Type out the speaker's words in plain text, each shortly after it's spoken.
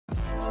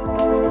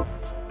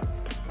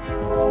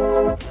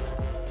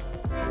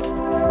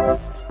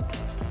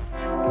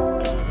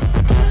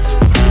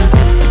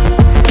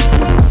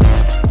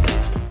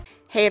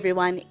Hey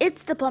everyone,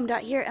 it's theplumdot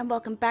here and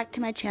welcome back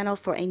to my channel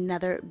for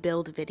another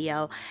build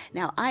video.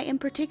 Now I am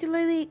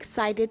particularly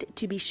excited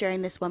to be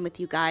sharing this one with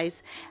you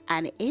guys,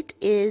 and it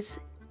is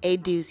a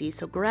doozy.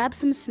 So grab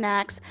some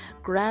snacks,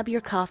 grab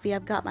your coffee.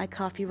 I've got my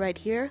coffee right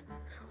here.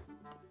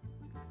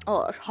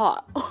 Oh, it's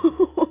hot.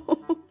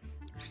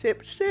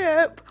 Sip,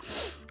 sip.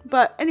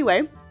 But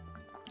anyway,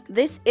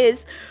 this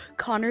is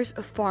Connors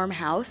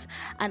Farmhouse,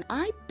 and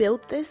I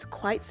built this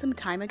quite some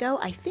time ago.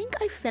 I think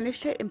I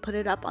finished it and put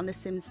it up on the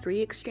Sims 3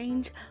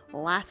 exchange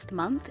last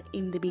month,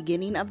 in the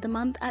beginning of the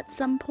month at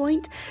some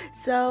point.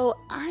 So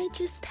I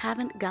just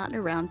haven't gotten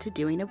around to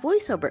doing a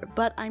voiceover,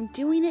 but I'm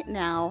doing it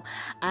now,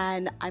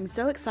 and I'm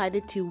so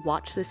excited to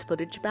watch this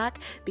footage back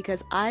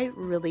because I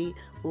really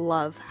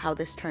love how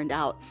this turned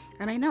out.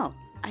 And I know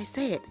I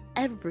say it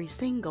every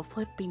single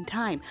flipping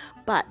time,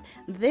 but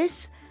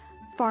this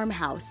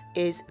farmhouse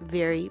is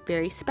very,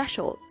 very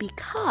special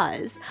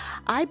because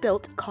I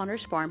built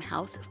Connors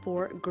Farmhouse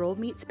for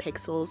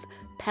GirlMeetsPixels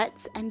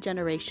Pets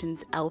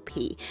Generations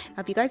LP.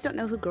 Now, if you guys don't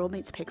know who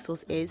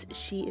GirlMeetsPixels is,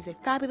 she is a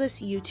fabulous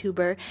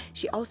YouTuber.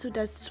 She also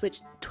does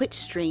Twitch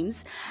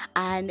streams,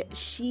 and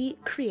she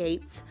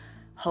creates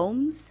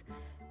homes,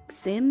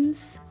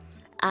 Sims,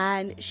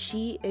 and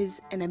she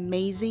is an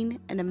amazing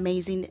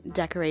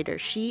decorator.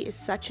 She is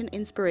such an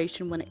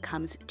inspiration when it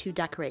comes to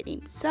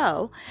decorating.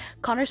 So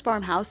Connors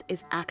Farmhouse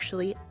is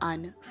actually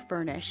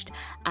unfurnished,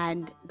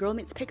 and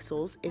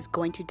GirlMeetsPixels is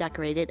going to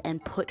decorate it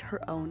and put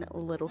her own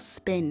little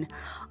spin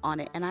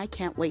on it, and I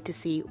can't wait to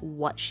see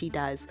what she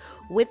does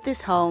with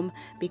this home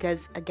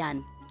because,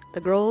 again, the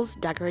girls'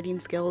 decorating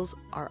skills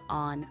are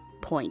on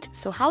point.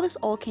 So how this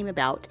all came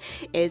about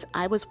is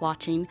I was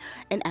watching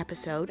an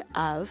episode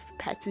of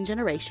Pets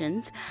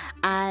Generations,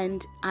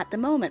 and at the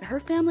moment her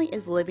family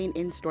is living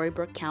in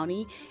Storybrook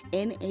County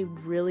in a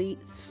really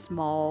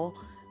small,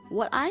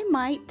 what I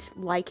might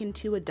liken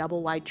to a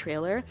double wide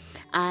trailer,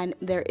 and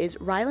there is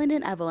Ryland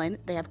and Evelyn.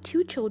 They have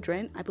 2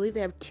 children, I believe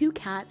they have 2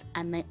 cats,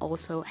 and they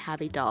also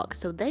have a dog.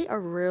 So they are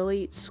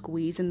really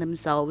squeezing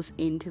themselves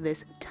into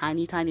this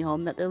tiny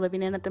home that they're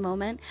living in at the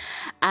moment.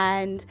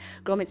 And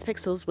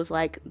GirlMeetsPixels was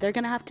like, they're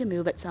gonna have to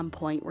move at some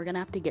point, we're gonna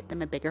have to get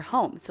them a bigger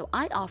home. So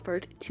I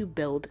offered to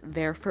build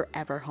their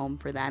forever home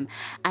for them,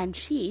 and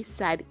she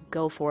said,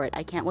 go for it,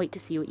 I can't wait to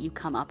see what you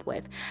come up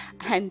with.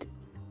 And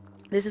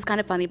this is kind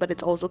of funny, but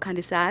it's also kind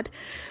of sad.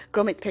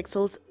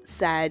 GirlMeetsPixels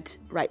said,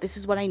 right, this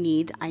is what I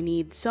need. I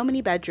need so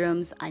many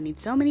bedrooms, I need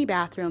so many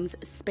bathrooms,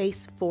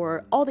 space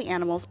for all the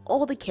animals,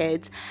 all the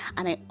kids,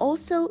 and I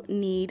also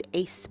need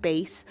a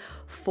space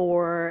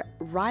for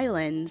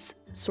Ryland's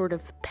sort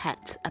of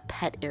a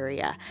pet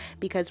area,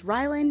 because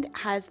Ryland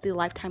has the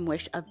lifetime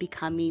wish of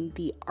becoming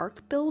the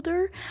ark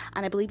builder,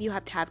 and I believe you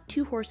have to have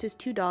 2 horses,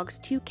 2 dogs,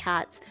 2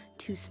 cats,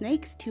 2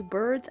 snakes, 2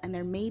 birds, and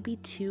there may be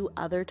 2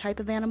 other type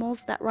of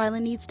animals that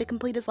Ryland needs to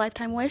complete his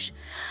lifetime wish.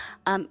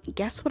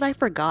 Guess what I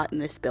forgot in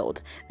this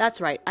build?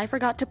 That's right, I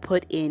forgot to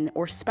put in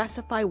or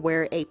specify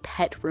where a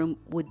pet room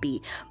would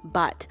be,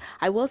 but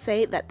I will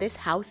say that this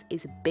house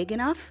is big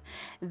enough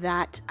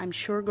that I'm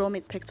sure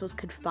GirlMeetsPixels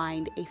could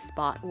find a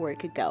spot where it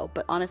could go.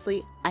 But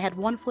honestly, I had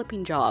one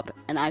flipping job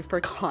and I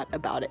forgot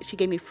about it. She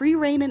gave me free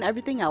reign and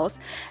everything else.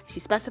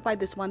 She specified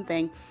this one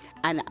thing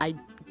and I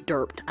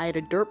derped. I had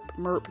a derp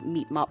merp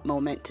meet mop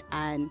moment,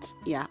 and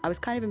yeah, I was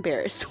kind of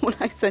embarrassed when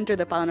I sent her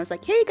the file and I was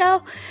like, here you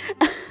go.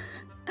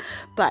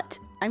 But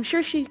I'm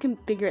sure she can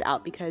figure it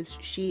out because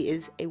she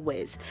is a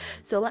whiz.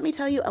 So let me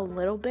tell you a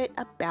little bit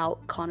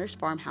about Connors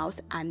Farmhouse,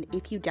 and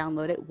if you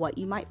download it, what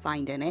you might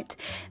find in it.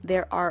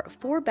 There are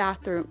 4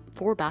 bedrooms,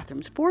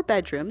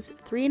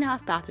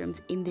 3.5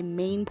 bathrooms in the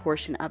main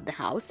portion of the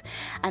house.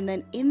 And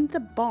then in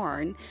the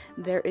barn,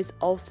 there is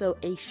also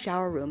a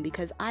shower room,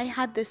 because I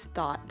had this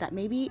thought that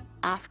maybe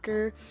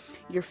after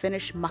you're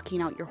finished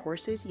mucking out your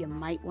horses, you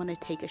might want to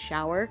take a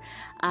shower.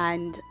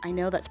 And I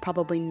know that's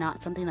probably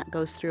not something that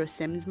goes through a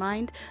Sim's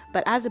mind,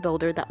 but as a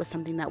builder, that was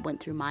something that went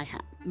through my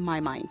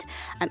mind.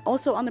 And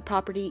also on the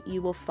property,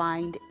 you will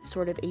find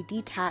sort of a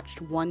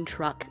detached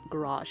 1-truck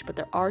garage, but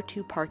there are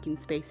 2 parking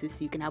spaces.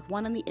 So you can have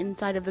one on the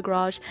inside of the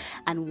garage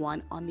and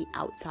one on the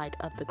outside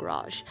of the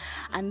garage.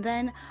 And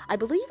then I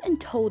believe in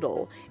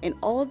total, in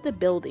all of the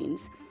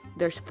buildings,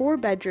 there's 4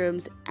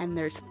 bedrooms and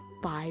there's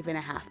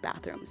 5.5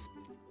 bathrooms.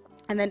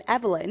 And then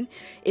Evelyn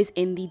is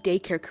in the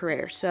daycare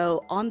career.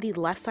 So on the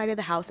left side of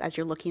the house, as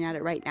you're looking at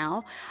it right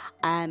now,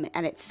 and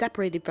it's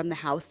separated from the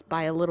house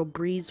by a little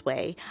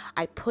breezeway,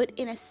 I put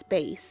in a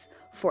space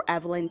for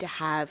Evelyn to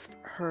have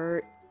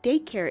her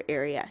daycare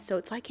area. So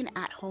it's like an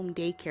at-home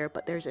daycare,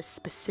 but there's a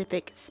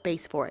specific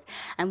space for it.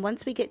 And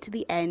once we get to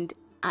the end,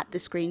 at the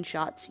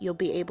screenshots, you'll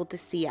be able to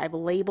see, I've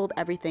labeled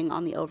everything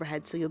on the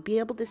overhead, so you'll be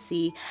able to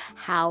see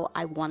how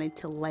I wanted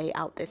to lay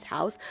out this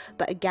house.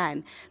 But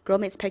again,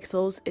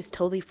 GirlMeetsPixels is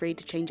totally free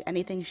to change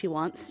anything she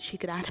wants. She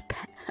could add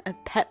a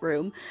pet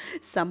room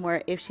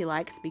somewhere if she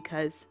likes,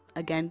 because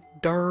again,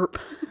 derp.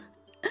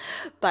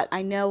 But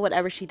I know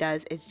whatever she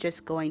does is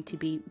just going to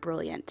be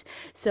brilliant.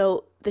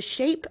 So the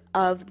shape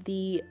of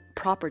the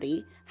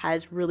property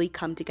has really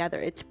come together.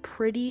 It's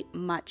pretty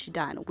much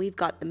done. We've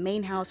got the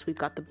main house, we've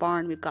got the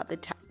barn, we've got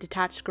the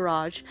detached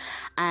garage,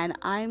 and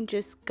I'm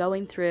just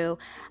going through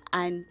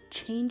and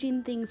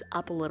changing things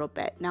up a little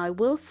bit. Now, I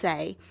will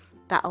say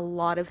that a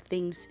lot of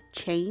things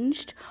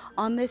changed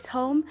on this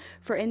home.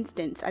 For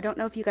instance, I don't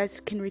know if you guys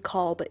can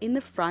recall, but in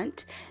the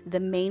front, the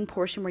main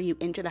portion where you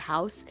enter the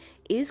house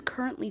is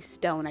currently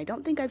stone. I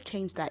don't think I've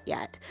changed that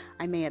yet.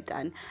 I may have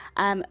done,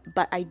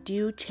 but I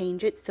do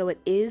change it so it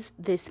is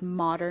this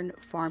modern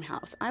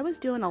farmhouse. I was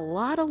doing a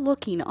lot of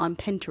looking on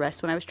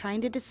Pinterest when I was trying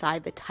to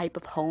decide the type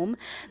of home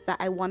that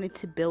I wanted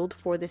to build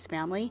for this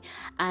family,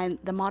 and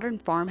the modern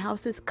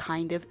farmhouses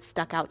kind of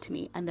stuck out to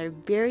me, and they're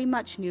very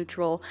much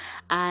neutral,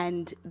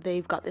 and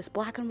they've got this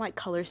black and white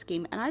color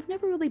scheme, and I've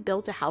never really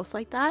built a house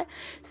like that,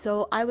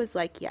 so I was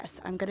like,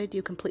 yes, I'm gonna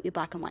do completely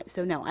black and white.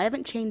 So no, I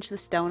haven't changed the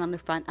stone on the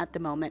front at the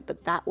moment, but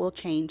that will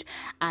change,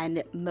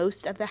 and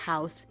most of the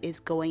house is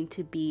going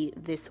to be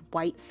this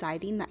white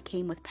siding that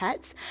came with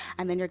pets,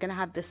 and then you're going to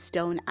have the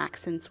stone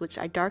accents, which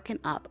I darken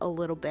up a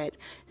little bit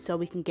so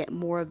we can get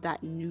more of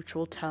that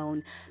neutral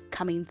tone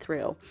coming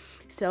through.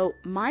 So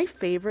my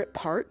favorite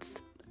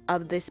parts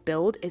of this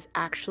build is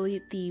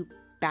actually the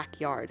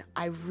backyard.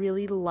 I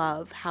really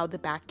love how the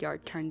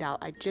backyard turned out.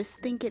 I just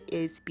think it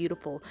is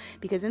beautiful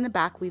because in the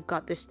back we've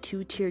got this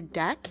two-tiered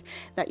deck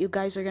that you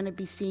guys are going to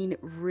be seeing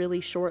really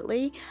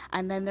shortly,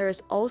 and then there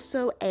is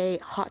also a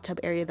hot tub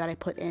area that I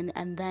put in,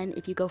 and then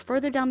if you go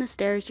further down the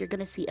stairs you're going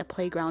to see a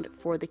playground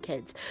for the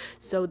kids.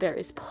 So there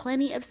is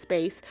plenty of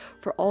space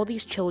for all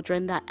these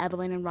children that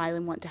Evelyn and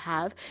Rylan want to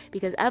have,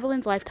 because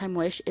Evelyn's lifetime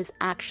wish is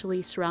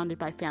actually surrounded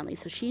by family,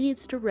 so she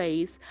needs to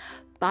raise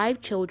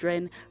 5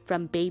 children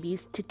from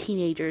babies to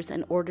teenagers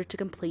in order to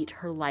complete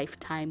her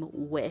lifetime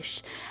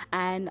wish.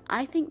 And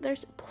I think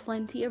there's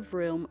plenty of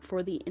room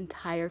for the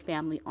entire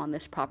family on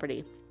this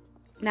property.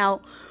 Now,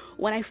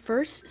 when I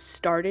first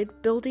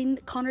started building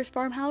Connors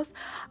Farmhouse,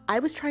 I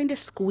was trying to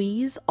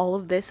squeeze all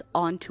of this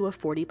onto a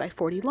 40 by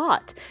 40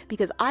 lot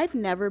because I've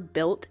never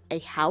built a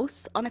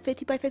house on a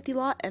 50 by 50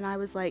 lot, and I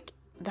was like,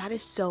 that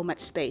is so much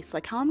space.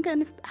 Like, how am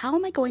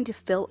I going to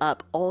fill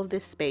up all of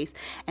this space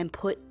and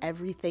put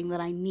everything that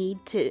I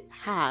need to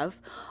have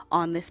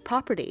on this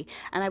property?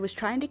 And I was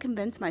trying to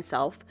convince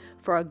myself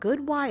for a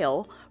good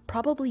while,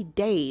 probably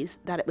days,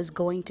 that it was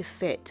going to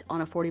fit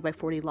on a 40 by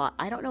 40 lot.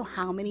 I don't know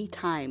how many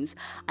times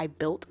I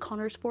built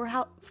Connors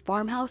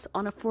Farmhouse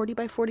on a 40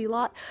 by 40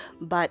 lot,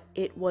 but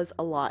it was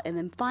a lot. And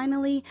then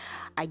finally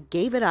I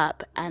gave it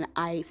up and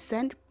I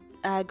sent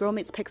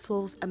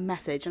GirlMeetsPixels a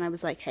message, and I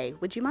was like, hey,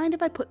 would you mind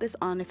if I put this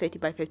on a 50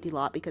 by 50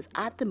 lot, because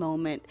at the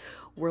moment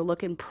we're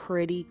looking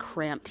pretty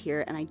cramped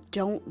here, and I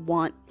don't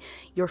want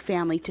your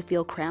family to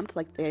feel cramped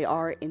like they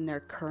are in their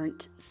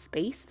current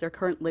space, their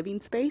current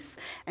living space.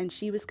 And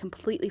she was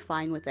completely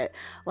fine with it.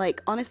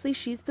 Like, honestly,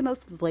 she's the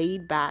most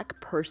laid back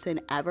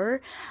person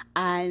ever,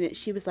 and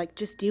she was like,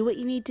 just do what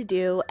you need to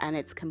do and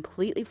it's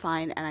completely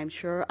fine, and I'm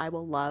sure I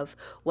will love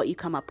what you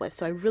come up with.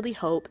 So I really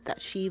hope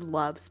that she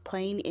loves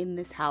playing in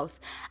this house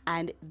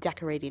and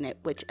decorating it,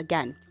 which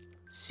again,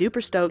 super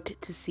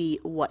stoked to see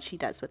what she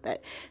does with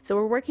it. So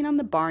we're working on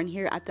the barn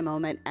here at the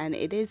moment, and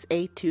it is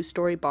a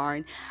 2-story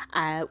barn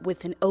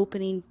with an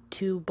opening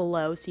to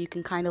below, so you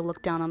can kind of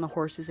look down on the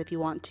horses if you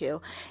want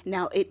to.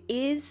 Now it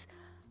is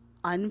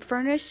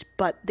unfurnished,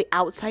 but the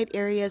outside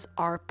areas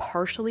are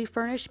partially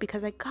furnished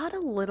because I got a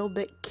little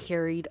bit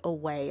carried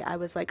away. I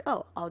was like,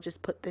 oh, I'll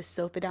just put this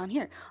sofa down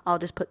here, I'll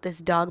just put this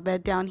dog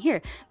bed down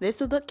here, this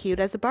would look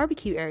cute as a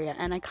barbecue area,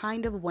 and I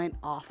kind of went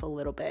off a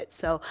little bit.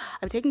 So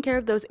I've taken care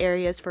of those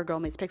areas for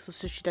GirlMeetsPixels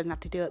so she doesn't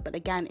have to do it, but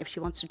again, if she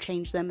wants to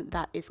change them,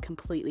 that is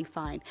completely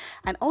fine.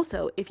 And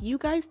also, if you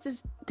guys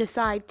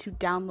decide to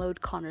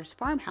download Connors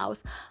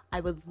Farmhouse,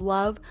 I would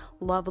love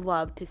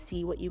to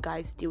see what you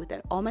guys do with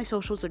it. All my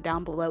socials are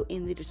down below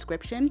in the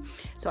description,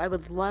 so I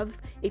would love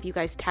if you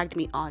guys tagged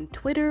me on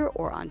Twitter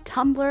or on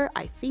Tumblr.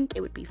 I think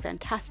it would be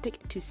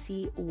fantastic to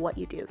see what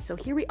you do. So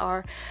here we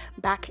are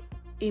back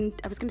in,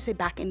 I was going to say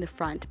back in the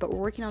front, but we're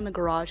working on the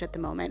garage at the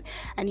moment,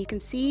 and you can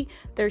see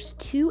there's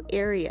 2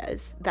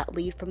 areas that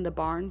lead from the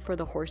barn for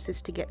the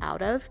horses to get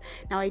out of.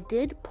 Now I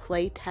did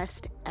play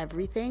test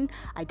everything.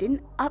 I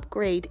didn't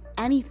upgrade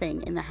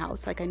anything in the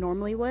house like I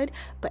normally would,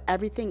 but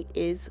everything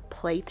is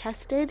play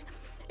tested,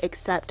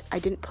 except I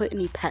didn't put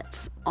any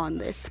pets on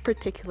this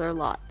particular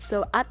lot.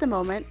 So at the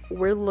moment,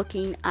 we're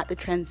looking at the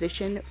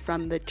transition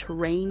from the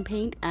terrain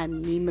paint and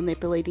me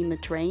manipulating the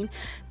terrain,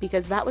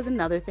 because that was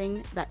another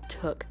thing that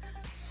took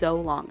so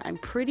long. I'm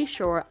pretty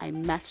sure I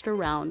messed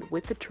around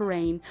with the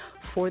terrain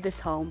for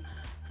this home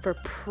for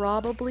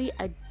probably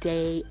a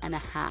day and a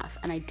half,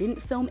 and I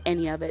didn't film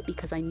any of it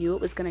because I knew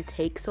it was going to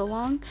take so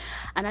long.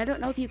 And I don't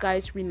know if you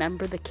guys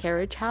remember the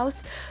carriage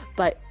house,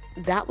 but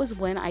that was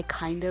when I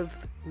kind of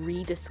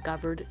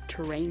rediscovered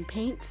terrain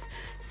paints.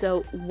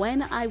 So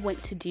when I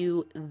went to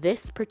do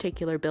this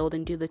particular build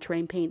and do the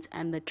terrain paints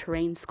and the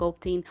terrain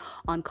sculpting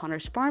on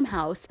Connors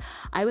Farmhouse,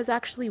 I was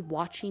actually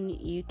watching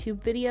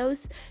YouTube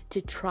videos to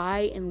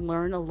try and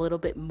learn a little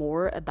bit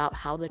more about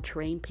how the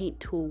terrain paint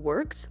tool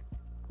works,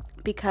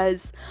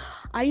 because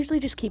I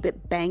usually just keep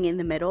it bang in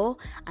the middle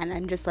and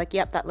I'm just like,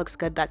 yep, that looks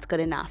good, that's good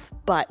enough.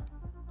 But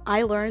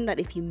I learned that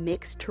if you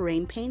mix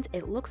terrain paints,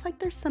 it looks like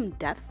there's some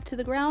depth to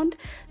the ground.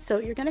 So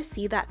you're gonna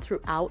see that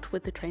throughout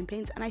with the terrain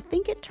paints. And I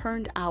think it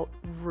turned out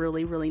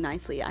really, really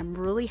nicely. I'm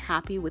really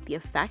happy with the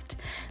effect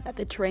that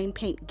the terrain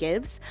paint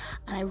gives.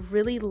 And I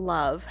really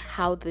love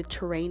how the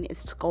terrain is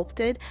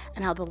sculpted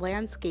and how the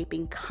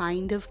landscaping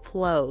kind of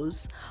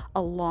flows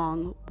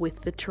along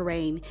with the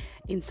terrain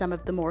in some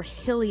of the more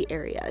hilly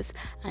areas.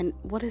 And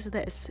what is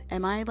this?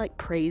 Am I like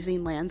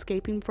praising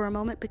landscaping for a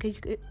moment? Because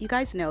you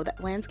guys know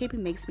that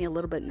landscaping makes me a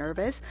little bit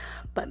nervous,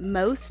 but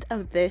most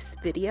of this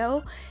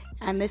video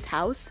and this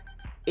house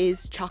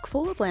is chock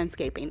full of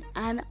landscaping,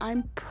 and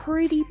I'm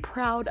pretty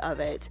proud of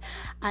it.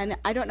 And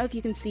I don't know if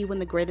you can see when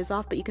the grid is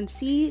off, but you can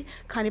see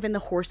kind of in the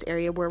horse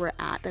area where we're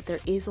at that there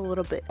is a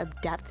little bit of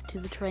depth to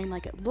the terrain.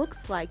 Like it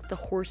looks like the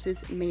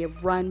horses may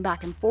have run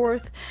back and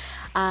forth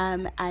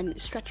and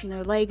stretching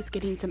their legs,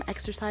 getting some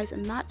exercise,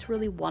 and that's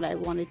really what I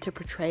wanted to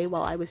portray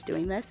while I was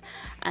doing this.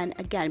 And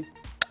again,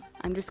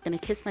 I'm just gonna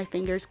kiss my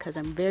fingers because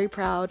I'm very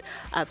proud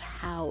of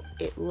how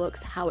it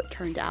looks, how it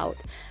turned out.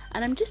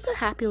 And I'm just a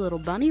happy little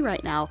bunny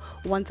right now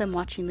once I'm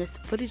watching this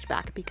footage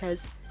back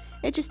because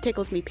it just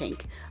tickles me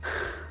pink.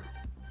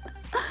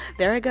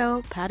 There I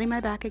go, patting my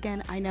back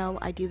again. I know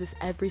I do this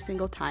every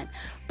single time.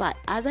 But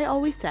as I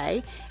always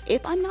say,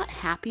 if I'm not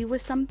happy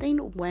with something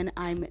when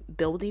I'm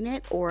building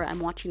it or I'm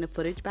watching the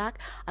footage back,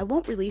 I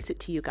won't release it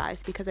to you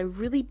guys because I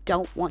really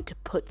don't want to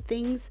put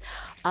things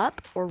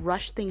up or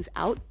rush things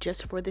out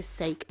just for the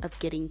sake of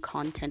getting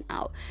content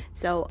out.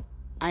 So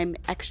I'm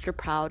extra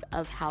proud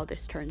of how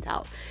this turns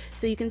out.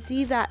 So you can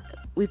see that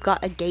we've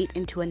got a gate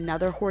into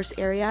another horse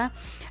area,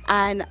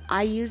 and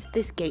I used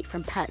this gate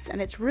from Pets,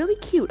 and it's really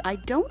cute. I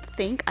don't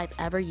think I've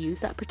ever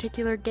used that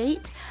particular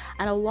gate,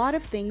 and a lot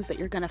of things that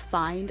you're gonna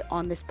find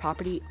on this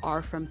property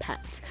are from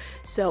Pets.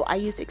 So I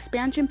used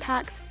expansion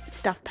packs,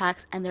 stuff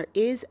packs, and there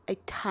is a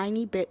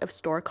tiny bit of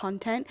store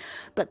content,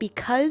 but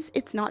because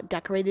it's not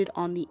decorated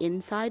on the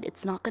inside,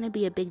 it's not going to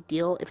be a big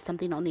deal if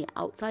something on the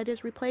outside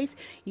is replaced.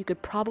 You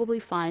could probably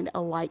find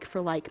a like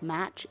for like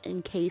match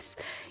in case,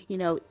 you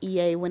know,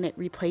 EA, when it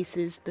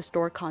replaces the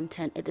store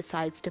content, it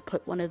decides to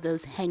put one of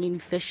those hanging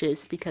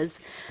fishes,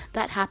 because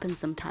that happens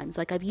sometimes.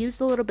 Like I've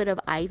used a little bit of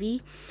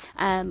ivy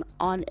on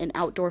an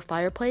outdoor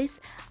fireplace,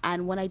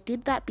 and when I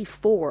did that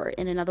before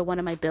in another one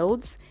of my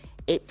builds,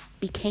 it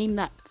became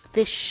that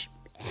fish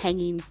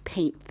hanging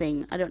paint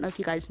thing. I don't know if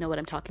you guys know what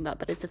I'm talking about,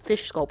 but it's a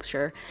fish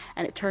sculpture,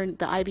 and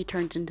the ivy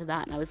turned into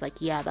that, and I was like,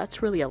 yeah,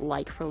 that's really a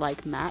like for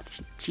like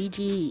match.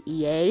 GG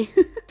EA.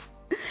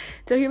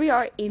 So here we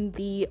are in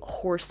the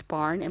horse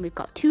barn, and we've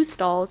got 2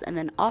 stalls, and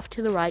then off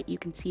to the right you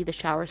can see the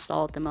shower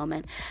stall at the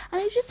moment,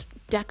 and I just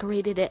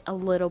decorated it a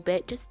little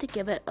bit just to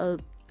give it a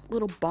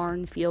little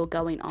barn feel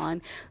going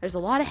on. There's a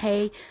lot of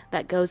hay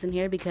that goes in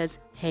here because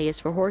hay is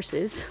for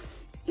horses.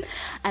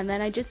 And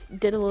then I just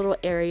did a little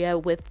area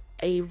with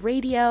a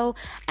radio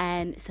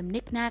and some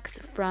knickknacks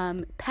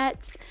from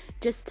Pets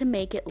just to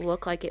make it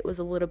look like it was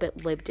a little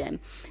bit lived in.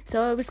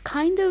 So I was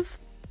kind of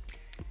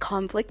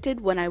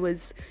conflicted when I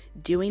was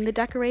doing the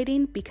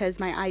decorating because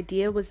my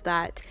idea was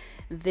that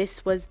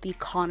this was the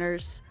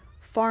Connors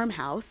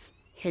Farmhouse,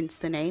 hence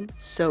the name,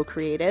 so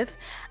creative,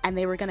 and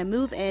they were going to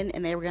move in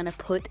and they were going to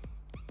put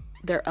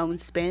their own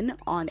spin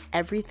on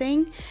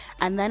everything.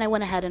 And then I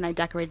went ahead and I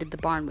decorated the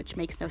barn, which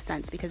makes no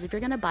sense because if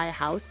you're gonna buy a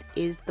house,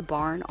 is the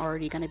barn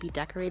already gonna be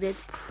decorated?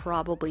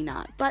 Probably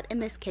not. But in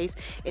this case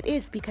it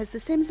is, because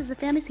The Sims is a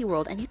fantasy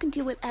world and you can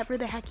do whatever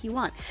the heck you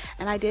want,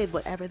 and I did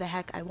whatever the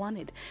heck I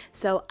wanted.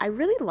 So I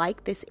really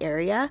like this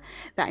area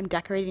that I'm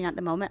decorating at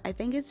the moment. I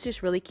think it's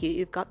just really cute.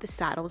 You've got the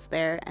saddles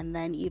there, and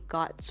then you've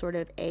got sort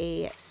of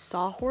a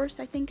sawhorse,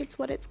 I think it's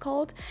what it's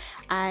called,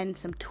 and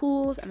some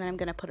tools, and then I'm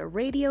gonna put a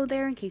radio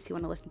there in case you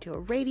want to listen to a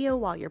radio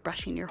while you're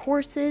brushing your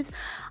horses.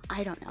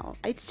 I don't know.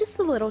 It's just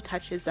the little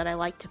touches that I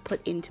like to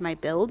put into my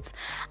builds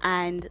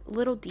and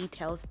little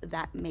details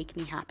that make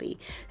me happy.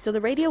 So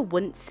the radio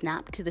wouldn't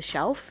snap to the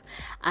shelf,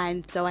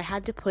 and so I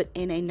had to put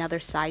in another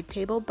side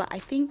table, but I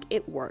think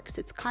it works.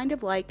 It's kind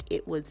of like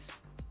it was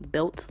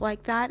built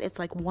like that. It's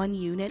like one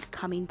unit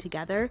coming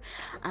together,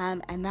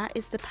 and that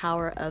is the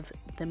power of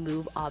the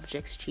move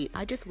objects cheat.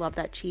 I just love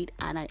that cheat,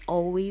 and I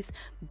always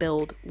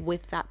build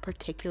with that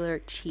particular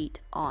cheat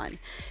on.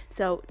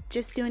 So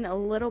just doing a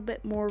little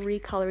bit more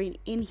recoloring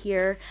in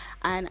here,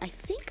 and I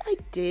think I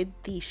did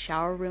the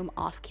shower room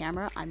off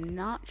camera. I'm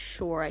not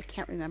sure, I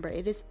can't remember.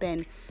 It has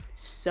been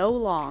so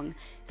long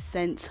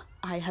since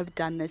I have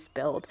done this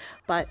build,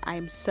 but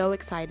I'm so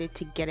excited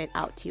to get it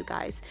out to you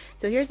guys.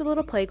 So here's a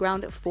little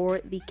playground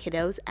for the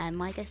kiddos, and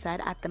like I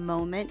said, at the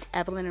moment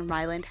Evelyn and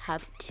Ryland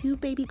have 2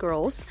 baby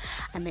girls,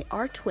 and they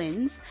are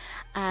twins.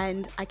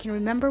 And I can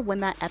remember when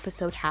that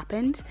episode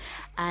happened,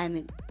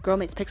 and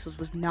GirlMeetsPixels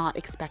was not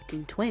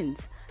expecting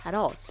twins at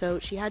all. So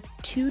she had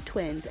 2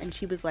 twins, and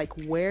she was like,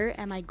 where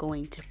am I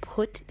going to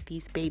put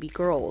these baby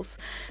girls?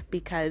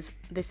 Because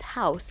this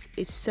house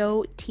is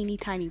so teeny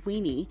tiny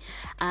weeny,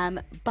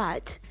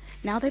 but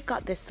now they've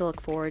got this to look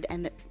forward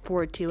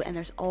to, and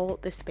there's all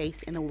the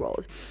space in the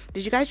world.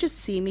 Did you guys just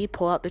see me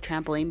pull out the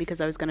trampoline because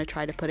I was going to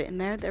try to put it in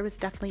there? There was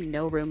definitely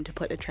no room to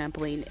put a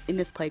trampoline in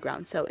this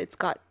playground. So it's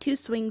got 2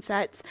 swing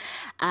sets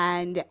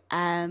and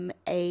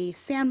a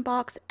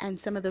sandbox and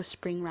some of those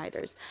spring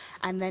riders.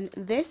 And then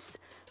this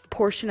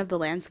portion of the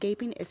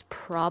landscaping is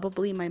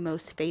probably my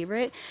most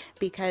favorite,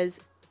 because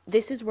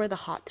this is where the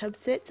hot tub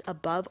sits,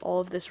 above all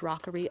of this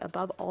rockery,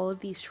 above all of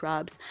these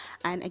shrubs.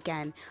 And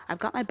again, I've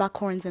got my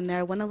buckhorns in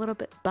there. Went a little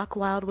bit buck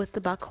wild with the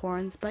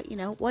buckhorns, but you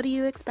know, what do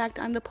you expect?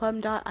 I'm the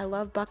plum dot. I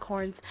love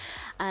buckhorns.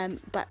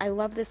 But I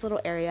love this little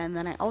area. And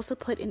then I also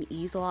put an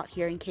easel out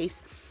here in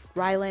case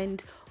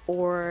Ryland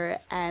or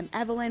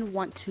Evelyn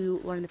want to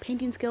learn the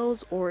painting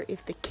skills, or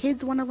if the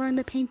kids want to learn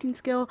the painting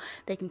skill,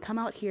 they can come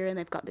out here and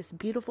they've got this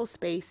beautiful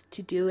space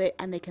to do it,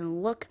 and they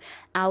can look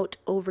out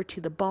over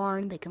to the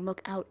barn, they can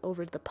look out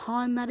over the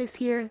pond that is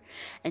here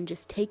and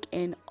just take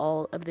in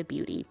all of the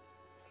beauty.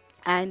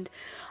 And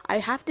I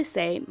have to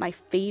say, my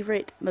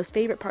most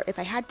favorite part, if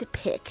I had to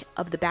pick,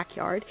 of the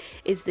backyard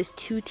is this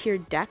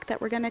 2-tiered deck that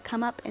we're going to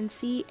come up and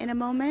see in a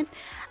moment.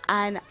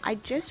 And I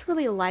just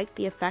really like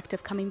the effect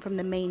of coming from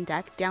the main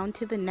deck down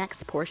to the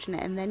next portion,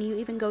 and then you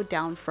even go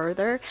down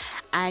further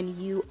and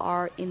you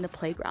are in the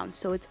playground.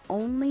 So it's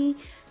only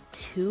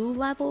 2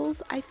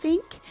 levels, I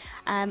think,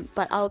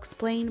 but I'll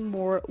explain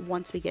more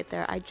once we get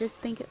there. I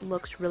just think it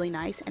looks really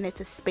nice, and it's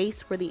a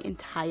space where the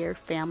entire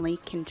family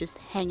can just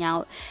hang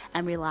out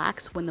and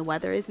relax when the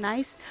weather is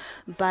nice.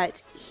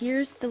 But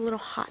here's the little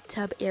hot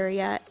tub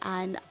area,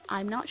 and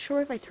I'm not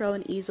sure if I throw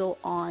an easel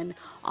on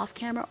off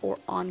camera or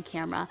on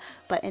camera,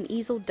 but an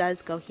easel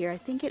does go here. I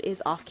think it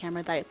is off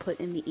camera that I put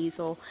in the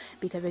easel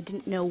because I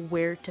didn't know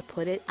where to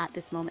put it at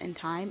this moment in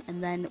time.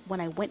 And then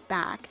when I went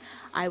back,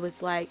 I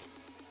was like,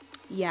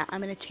 yeah,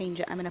 I'm going to change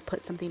it. I'm going to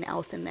put something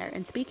else in there.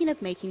 And speaking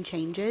of making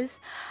changes,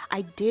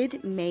 I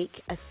did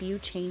make a few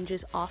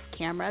changes off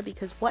camera,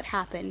 because what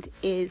happened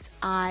is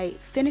I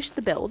finished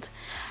the build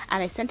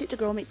and I sent it to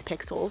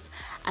GirlMeetsPixels,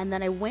 and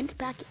then I went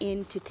back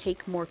in to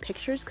take more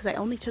pictures, because I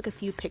only took a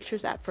few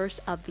pictures at first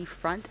of the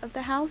front of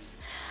the house.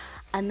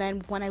 And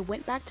then when I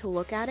went back to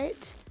look at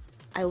it,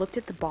 I looked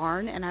at the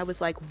barn and I was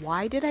like,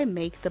 why did I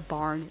make the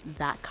barn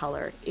that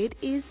color? It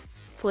is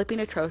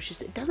flipping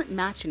atrocious. It doesn't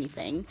match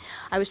anything.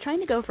 I was trying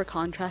to go for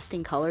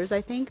contrasting colors,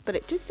 I think, but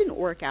it just didn't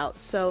work out.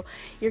 So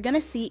you're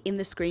gonna see in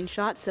the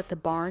screenshots that the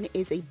barn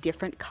is a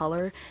different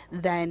color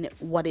than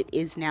what it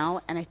is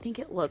now, and I think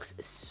it looks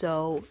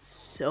so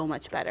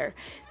much better.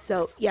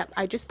 So yeah,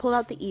 I just pulled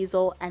out the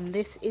easel, and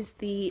this is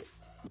the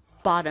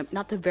bottom,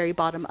 not the very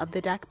bottom of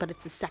the deck, but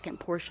it's the second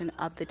portion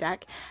of the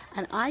deck,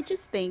 and I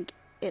just think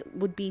it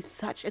would be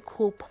such a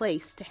cool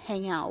place to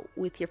hang out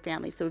with your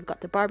family. So we've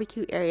got the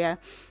barbecue area,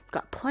 we've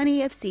got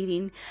plenty of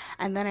seating,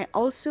 and then I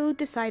also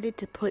decided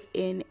to put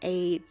in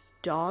a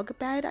dog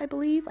bed, I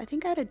believe. I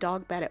think I had a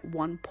dog bed at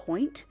one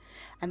point,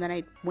 and then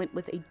I went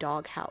with a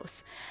dog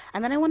house.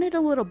 And then I wanted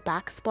a little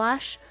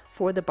backsplash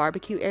for the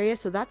barbecue area,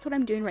 so that's what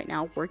I'm doing right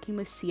now, working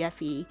with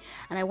CFE.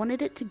 And I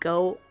wanted it to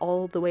go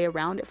all the way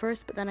around at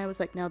first, but then I was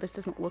like, no, this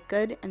doesn't look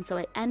good. And so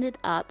I ended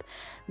up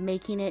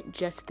making it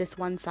just this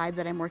one side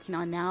that I'm working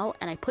on now,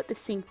 and I put the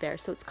sink there.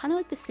 So it's kind of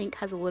like the sink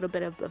has a little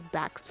bit of a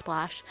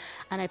backsplash,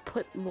 and I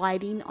put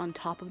lighting on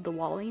top of the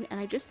walling, and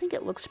I just think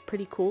it looks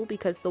pretty cool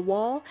because the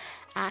wall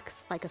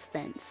acts like a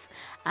fence,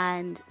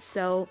 and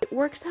so it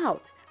works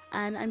out.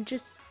 And I'm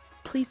just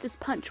pleased as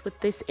punch with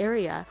this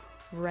area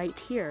right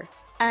here.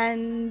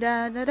 And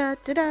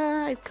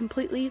I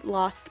completely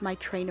lost my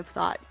train of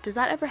thought. Does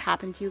that ever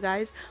happen to you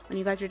guys? When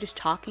you guys are just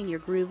talking, you're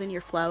grooving, you're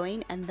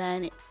flowing, and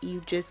then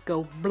you just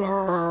go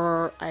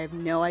blur. I have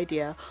no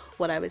idea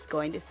what I was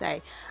going to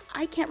say.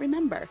 I can't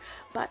remember,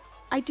 but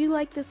I do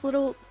like this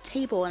little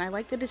table, and I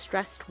like the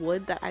distressed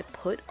wood that I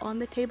put on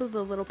the table,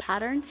 the little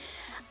pattern.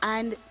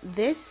 And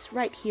this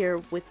right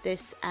here with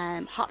this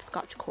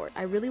hopscotch court,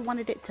 I really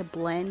wanted it to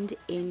blend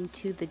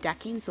into the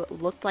decking, so it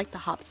looked like the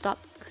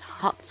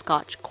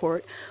hopscotch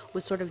court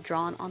was sort of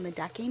drawn on the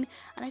decking,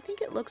 and I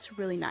think it looks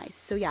really nice.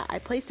 So yeah, I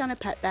placed down a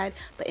pet bed,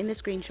 but in the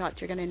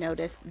screenshots you're going to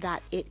notice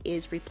that it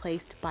is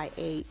replaced by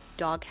a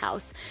dog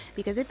house,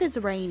 because if it's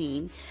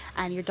raining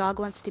and your dog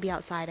wants to be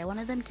outside, I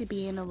wanted them to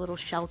be in a little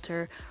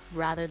shelter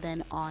rather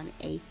than on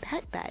a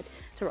pet bed.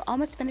 So we're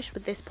almost finished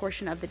with this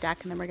portion of the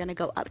deck, and then we're going to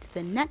go up to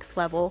the next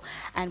level,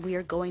 and we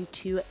are going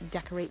to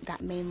decorate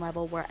that main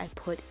level where I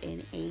put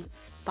in a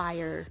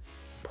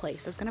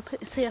fireplace. I was going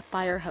to say a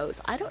fire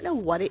hose. I don't know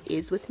what it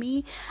is with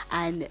me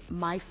and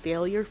my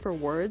failure for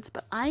words,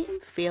 but I am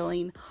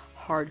failing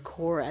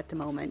hardcore at the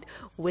moment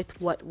with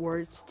what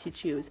words to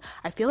choose.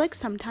 I feel like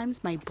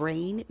sometimes my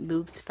brain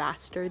moves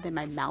faster than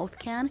my mouth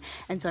can,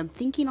 and so I'm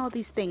thinking all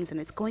these things and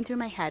it's going through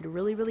my head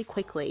really, really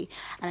quickly,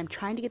 and I'm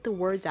trying to get the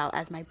words out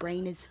as my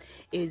brain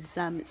is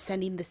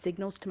sending the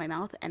signals to my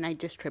mouth, and I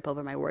just trip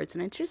over my words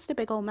and it's just a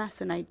big old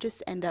mess and I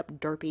just end up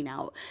derping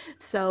out.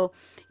 So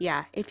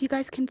yeah, if you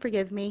guys can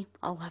forgive me,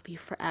 I'll love you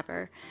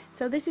forever.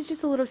 So this is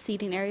just a little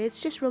seating area. It's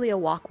just really a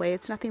walkway.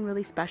 It's nothing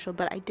really special,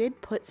 but I did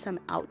put some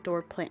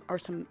outdoor plant or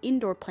some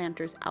indoor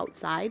planters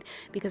outside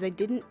because I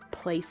didn't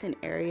place an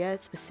area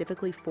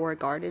specifically for a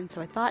garden.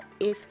 So I thought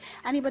if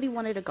anybody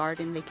wanted a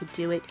garden, they could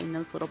do it in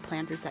those little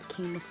planters that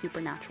came with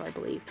Supernatural, I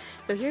believe.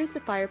 So here's the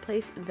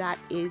fireplace. That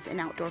is an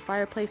outdoor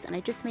fireplace, and I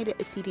just made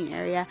it a seating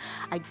area.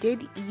 I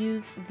did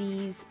use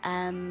these,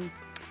 I'm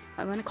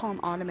going to call them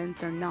ottomans.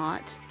 They're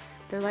not.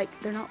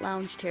 They're not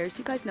lounge chairs.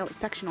 You guys know it's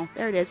sectional.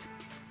 There it is.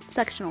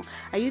 Sectional.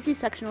 I use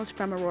these sectionals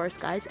from Aurora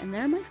Skies, and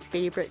they're my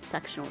favorite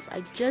sectionals.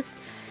 I just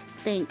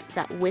think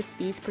that with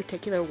these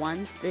particular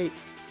ones, the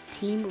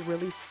team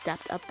really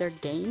stepped up their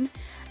game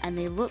and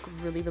they look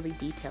really, really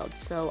detailed.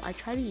 So I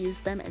try to use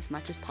them as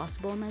much as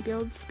possible in my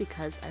builds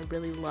because I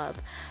really love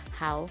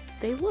how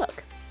they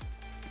look.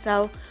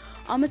 So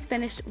almost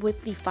finished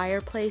with the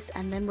fireplace,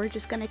 and then we're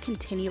just going to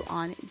continue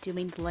on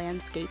doing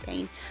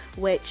landscaping,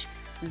 which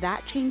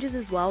that changes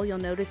as well. You'll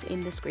notice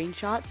in the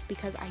screenshots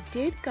because I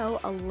did go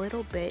a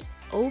little bit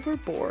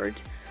overboard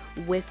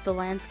with the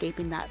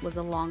landscaping that was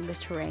along the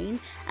terrain,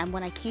 and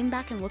when I came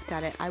back and looked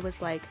at it, I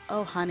was like,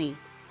 oh honey,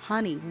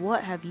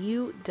 what have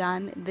you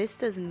done? This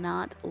does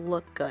not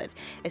look good,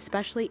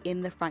 especially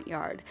in the front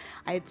yard.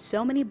 I had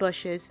so many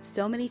bushes,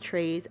 so many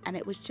trees, and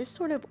it was just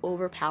sort of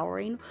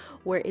overpowering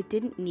where it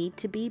didn't need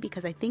to be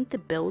because I think the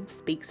build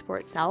speaks for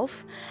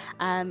itself.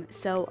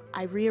 So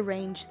I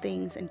rearranged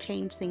things and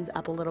changed things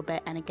up a little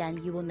bit, and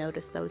again, you will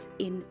notice those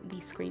in the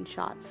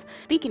screenshots.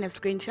 Speaking of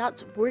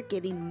screenshots, we're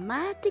getting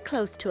mighty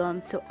close to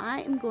them, so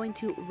I am going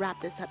to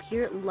wrap this up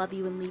here. Love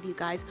you and leave you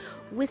guys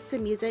with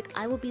some music.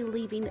 I will be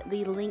leaving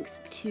the links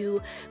to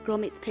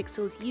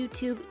GirlMeetsPixels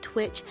YouTube,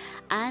 Twitch,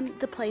 and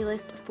the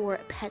playlist for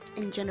Pets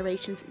and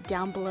Generations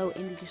down below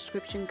in the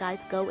description.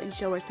 Guys, go and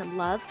show her some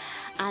love.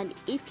 And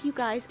if you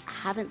guys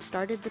haven't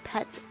started the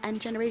Pets and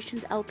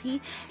Generations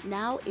LP,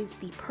 now is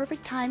the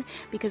perfect time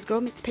because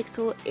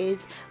GirlMeetsPixel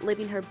is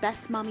living her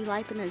best mommy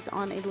life and is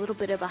on a little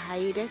bit of a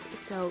hiatus,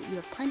 so you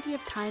have plenty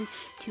of time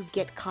to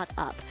get caught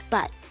up.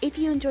 But if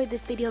you enjoyed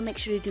this video, make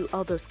sure to do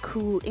all those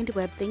cool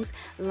interweb things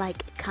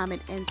like,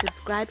 comment, and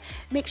subscribe.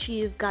 Make sure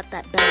you've got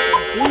that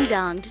bell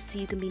ding-donged so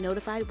you can be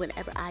notified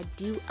whenever I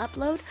do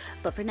upload.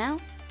 But for now,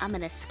 I'm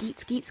gonna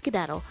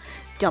skedaddle.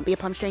 Don't be a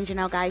plum stranger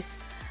now, guys.